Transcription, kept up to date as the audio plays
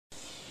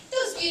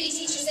beauty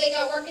teachers they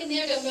got working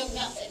there don't know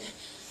nothing.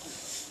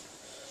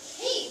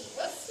 Hey,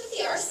 what's with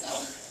the arsenal?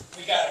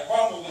 We got a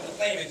rumble with the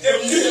flaming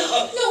dude.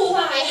 No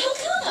lie, how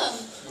come?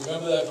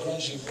 Remember that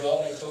grungy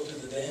broad I took to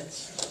the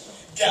dance?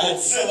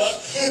 Godzilla.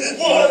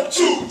 1,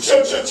 2,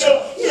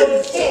 cha-cha-cha,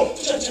 3, 4,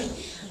 cha-cha.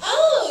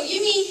 Oh,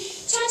 you mean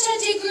Cha-Cha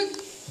Digger,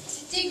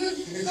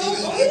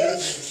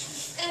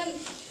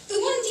 the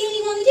one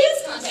Danny won the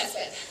dance contest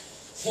with.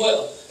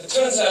 Well, it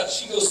turns out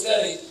she goes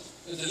steady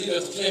with the leader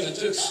of the Flaming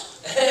Dukes.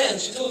 And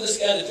she told this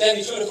guy that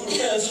Danny tried to put her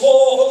hands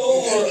all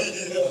over.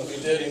 Ugly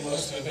Daddy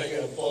must have been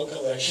making a bug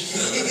collection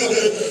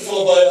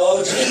full of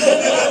biology.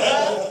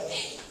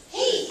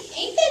 Hey,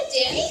 ain't that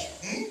Danny?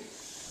 Hmm?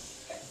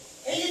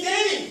 Hey,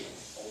 Danny!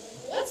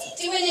 What's he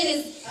doing in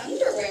his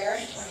underwear?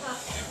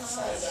 It's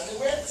not his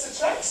underwear, it's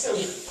a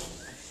tracksuit.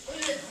 What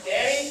is it,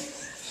 Danny?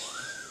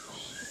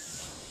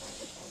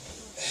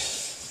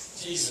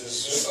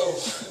 Jesus, oh.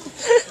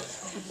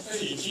 Where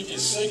do you keep your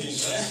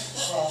ciggies, man?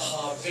 Ha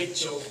ha, big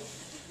joke.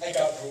 I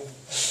got room.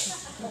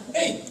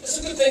 Hey, it's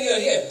a good thing you're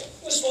here.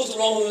 We're supposed to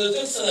roll with the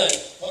Dukes tonight.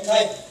 What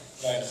time?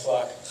 9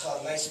 o'clock. Ah,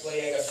 nice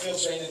play. I got field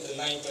training at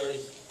 9:30.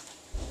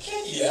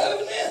 Can't you get out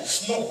of it, man?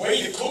 No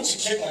way, the coach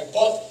would kick my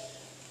butt.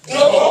 The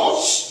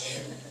coach?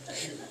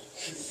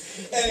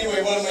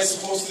 Anyway, what am I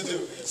supposed to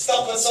do?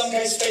 Stop on some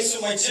guy's face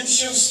with my gym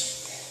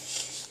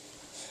shoes?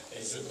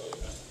 Hey, Zippo,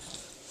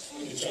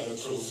 what are you trying to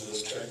prove to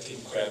this track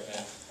team crap,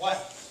 man? What?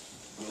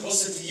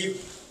 Listen to you.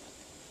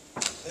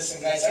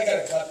 Listen, guys, I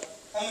got a cut.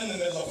 I'm in the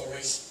middle of a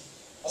race.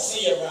 I'll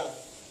see you around.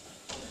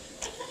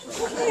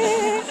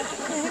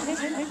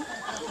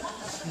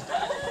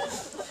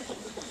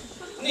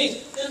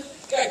 Neat.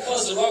 Guy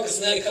caused the ruckus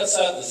and then he cuts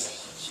out this.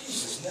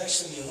 Jesus,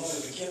 next thing you know,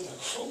 they begin the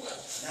crew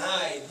cut.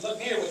 Nah, look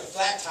here with a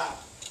flat top.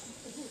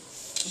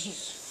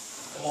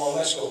 Come on,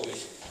 let's go, Lee.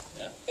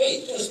 Yeah.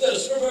 Hey, do a spit of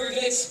Smurburger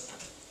cakes?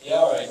 Yeah,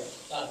 all right.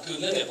 Ah, good.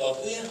 Let me up,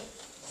 will you?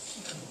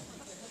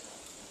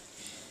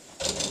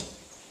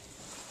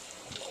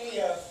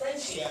 Hey,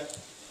 Frenchie,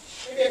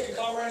 maybe I could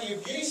call around to your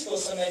beauty school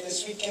some night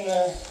this week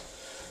and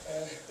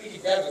we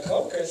could grab a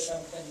Coke or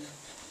something.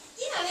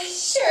 Yeah,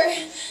 sure.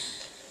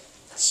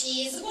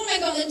 Jeez, what am I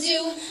going to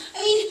do?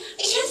 I mean,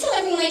 I can't tell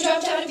everyone I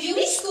dropped out of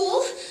beauty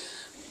school.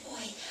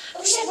 Boy, I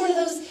wish I had one of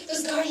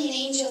those guardian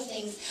angel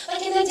things,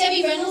 like in that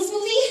Debbie Reynolds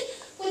movie.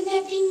 Wouldn't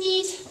that be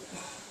neat?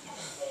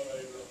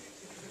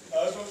 I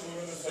was supposed to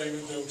win the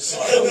Flaming Dukes.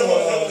 Come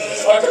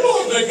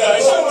on, big guy.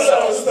 Show us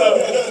how it's done.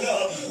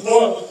 1,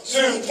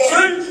 2,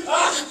 3.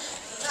 Ah!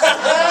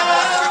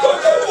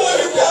 Good boy,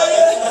 you got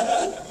it.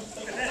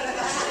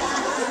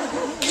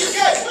 You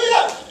guys, wait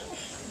up!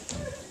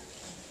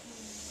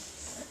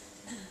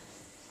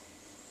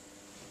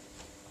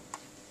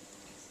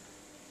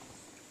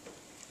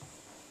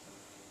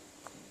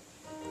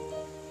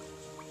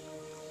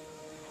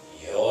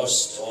 Your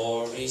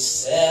story's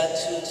sad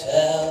to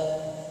tell.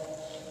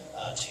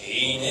 A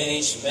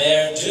teenage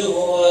mare do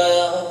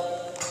well,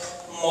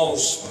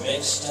 most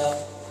mixed up,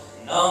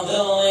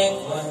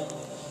 non-delinquent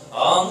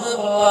on the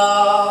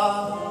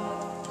block.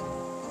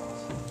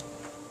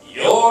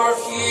 Your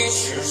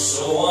future's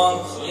so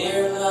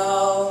unclear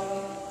now.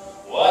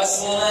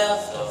 What's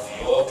left of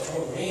your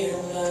career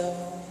now?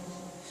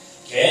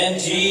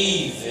 Can't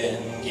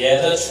even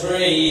get a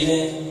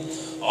trade-in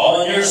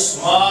on your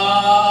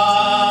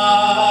smile.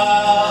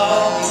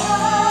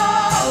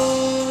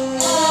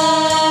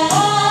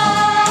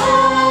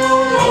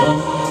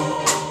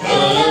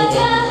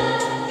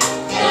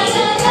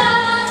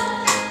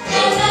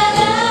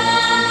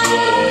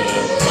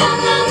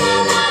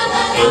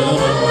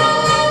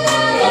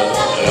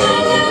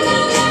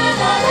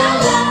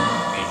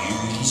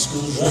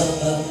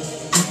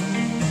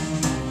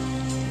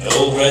 No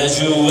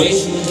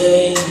graduation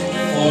day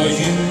for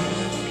you,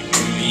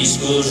 beauty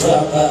school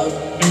dropout.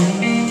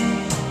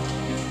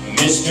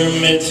 Mr.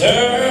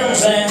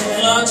 Midterms and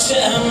not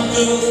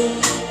shampoo.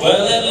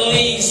 Well, at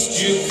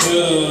least you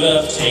could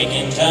have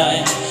taken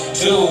time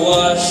to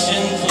wash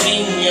and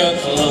clean your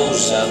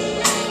clothes up.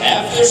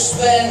 After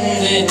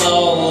spending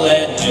all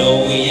that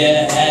dough you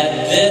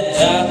had, the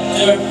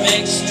doctor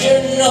fixed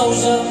your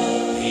nose up.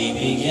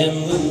 Baby, get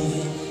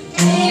moving.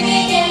 Baby,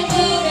 get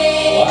moving.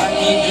 Why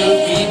keep your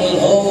feeble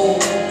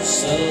hopes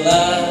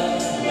alive?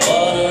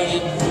 What are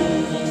you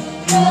proving?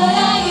 What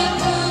are you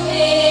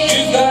proving?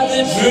 You got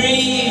the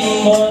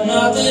dream, but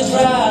not the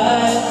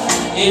drive.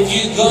 If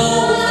you go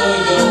for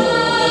your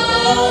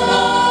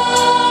diploma,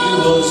 you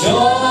will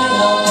join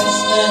us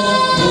and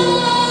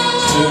improve,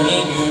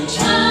 turning your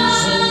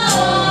tears and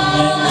home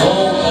and go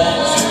back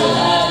to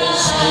high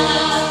school.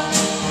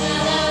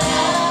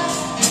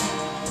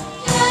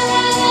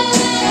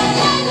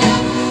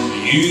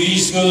 Beauty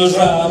school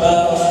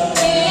dropout,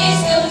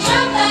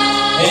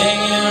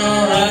 hanging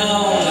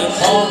around the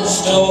corner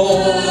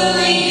store.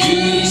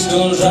 Beauty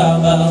school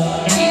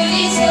dropout,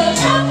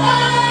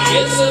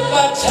 it's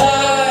about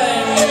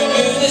time you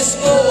knew the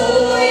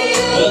score.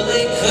 Well,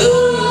 they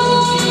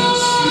couldn't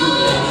teach you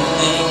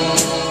anything.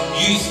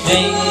 You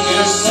think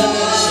you're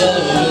such a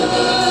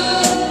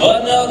loser, but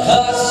no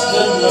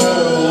customer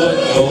would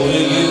go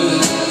to you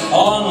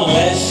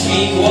unless you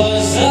he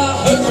was a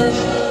hooker.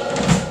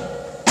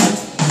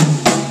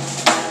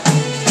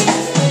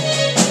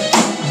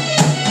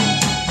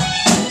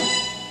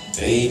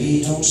 Baby,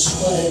 don't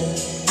sweat it.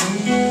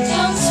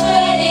 Don't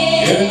sweat it.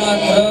 You're not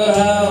cut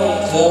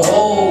out to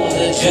hold a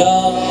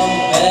job.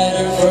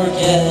 Better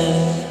forget it.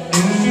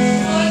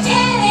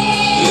 Forget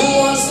it. Who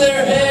wants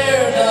their hair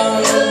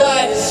done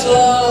by the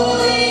slow?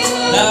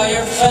 Now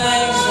your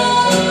fangs are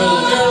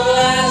curled, your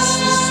last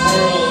is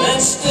swirled,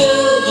 and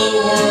still the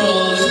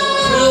world is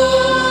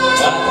cruel.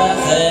 Wipe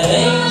off that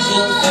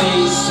angel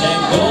face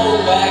and go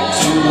back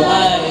to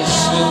high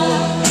school.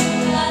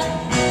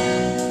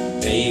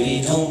 Baby,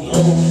 don't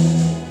blow.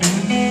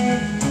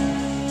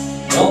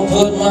 Don't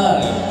put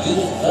my good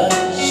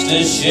advice to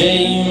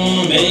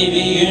shame,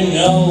 baby, you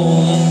know.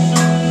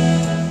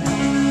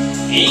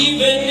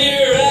 Even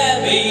your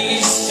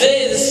abbeys say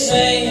the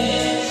same.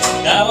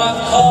 Now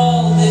I've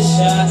called the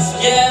shots,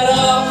 get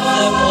off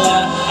the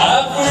plot.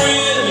 I've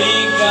really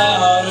got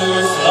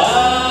her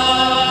fly.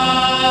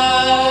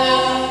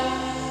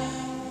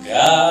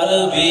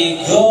 Gotta be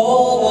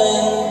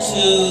going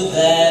to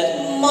that